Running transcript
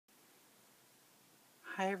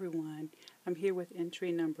Hi everyone, I'm here with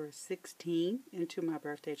entry number 16 into my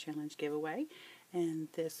birthday challenge giveaway, and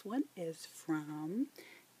this one is from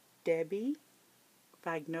Debbie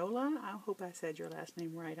Vignola. I hope I said your last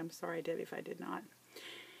name right. I'm sorry, Debbie, if I did not.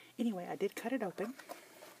 Anyway, I did cut it open,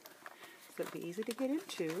 so it'll be easy to get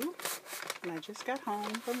into. And I just got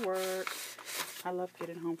home from work. I love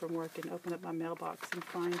getting home from work and opening up my mailbox and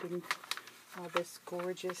finding all this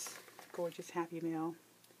gorgeous Happy Mail.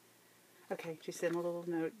 Okay, she sent a little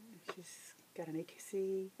note. She's got an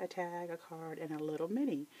ATC, a tag, a card, and a little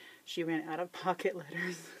mini. She ran out of pocket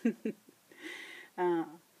letters.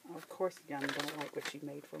 Of course, I'm going to like what she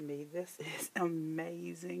made for me. This is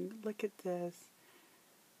amazing. Look at this.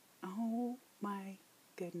 Oh my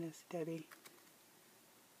goodness, Debbie.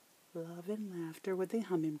 Love and laughter with the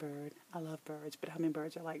hummingbird. I love birds, but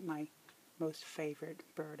hummingbirds are like my most favorite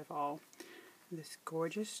bird of all. This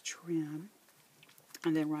gorgeous trim.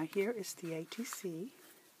 And then right here is the ATC.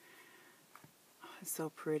 Oh, it's so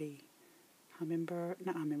pretty.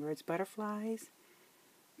 Not hummingbirds, butterflies,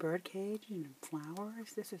 bird cage, and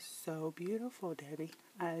flowers. This is so beautiful, Debbie.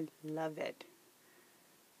 I love it.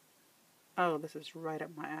 Oh, this is right up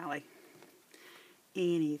my alley.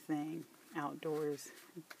 Anything outdoors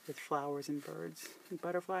with flowers and birds and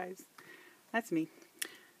butterflies. That's me.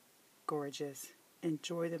 Gorgeous.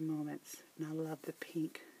 Enjoy the moments. And I love the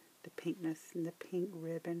pink. The pinkness and the pink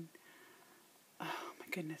ribbon. Oh my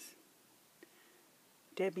goodness.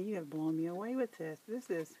 Debbie, you have blown me away with this.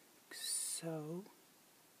 This is so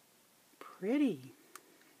pretty.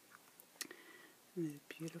 And this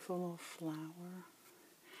beautiful little flower.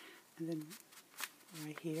 And then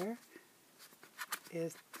right here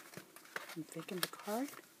is, I'm thinking, the card.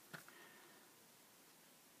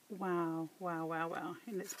 Wow, wow, wow, wow.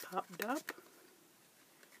 And it's popped up.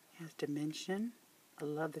 It has dimension. I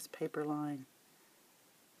love this paper line.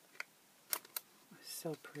 It's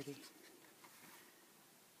so pretty.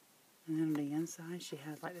 And then on the inside she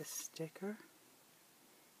has like this sticker.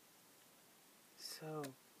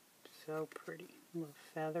 So pretty. A little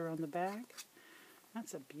feather on the back.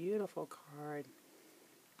 That's a beautiful card.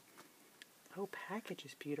 The whole package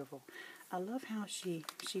is beautiful. I love how she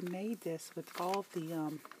made this with all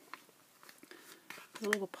the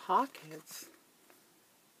little pockets.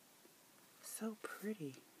 So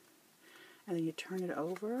pretty. And then you turn it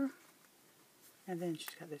over, and then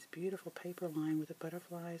she's got this beautiful paper line with the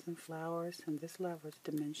butterflies and flowers, and this lever is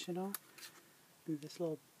dimensional, and this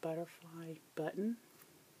little butterfly button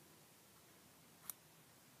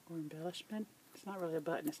or embellishment. It's not really a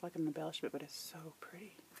button, it's like an embellishment, but it's so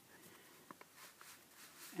pretty.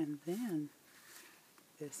 And then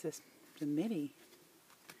there's the mini.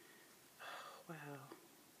 Oh, wow.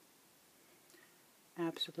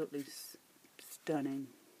 Absolutely stunning.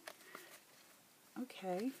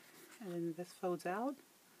 Okay, and then this folds out.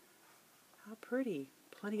 How pretty.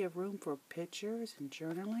 Plenty of room for pictures and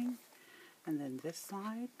journaling. And then this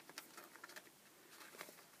side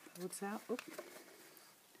folds out. Oop.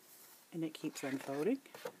 And it keeps unfolding.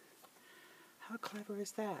 How clever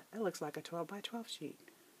is that? It looks like a 12 by 12 sheet.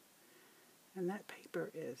 And that paper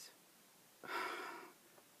is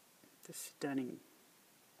just stunning.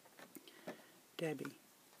 Debbie,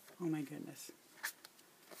 oh my goodness.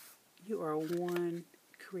 You are one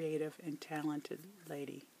creative and talented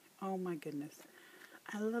lady. Oh my goodness.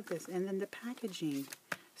 I love this. And then the packaging.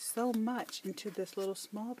 So much into this little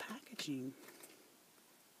small packaging.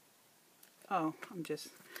 Oh, I'm just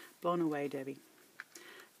blown away, Debbie.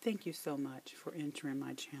 Thank you so much for entering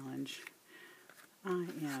my challenge. I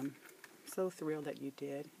am so thrilled that you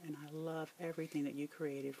did, and I love everything that you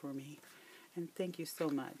created for me. And thank you so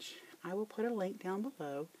much. I will put a link down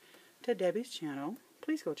below to Debbie's channel.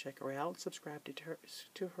 Please go check her out. Subscribe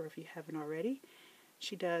to her if you haven't already.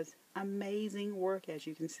 She does amazing work, as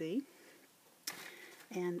you can see.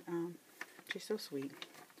 And she's so sweet.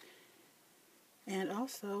 And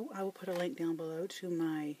also, I will put a link down below to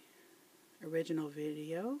my original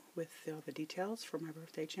video with all the details for my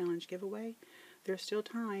birthday challenge giveaway. There's still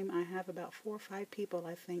time. I have about 4 or 5 people,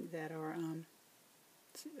 I think, that are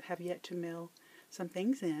have yet to mail some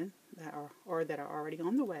things in that are already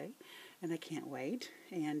on the way, and I can't wait.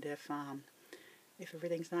 And if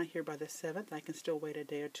everything's not here by the 7th, I can still wait a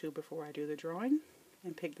day or two before I do the drawing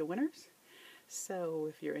and pick the winners. So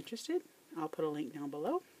if you're interested, I'll put a link down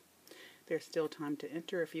below. There's still time to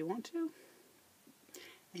enter if you want to.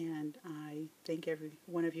 And I thank every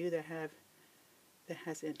one of you that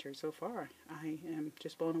has entered so far. I am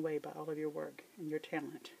just blown away by all of your work and your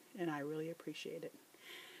talent, and I really appreciate it.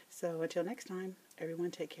 So until next time,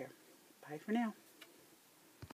 everyone take care. Bye for now.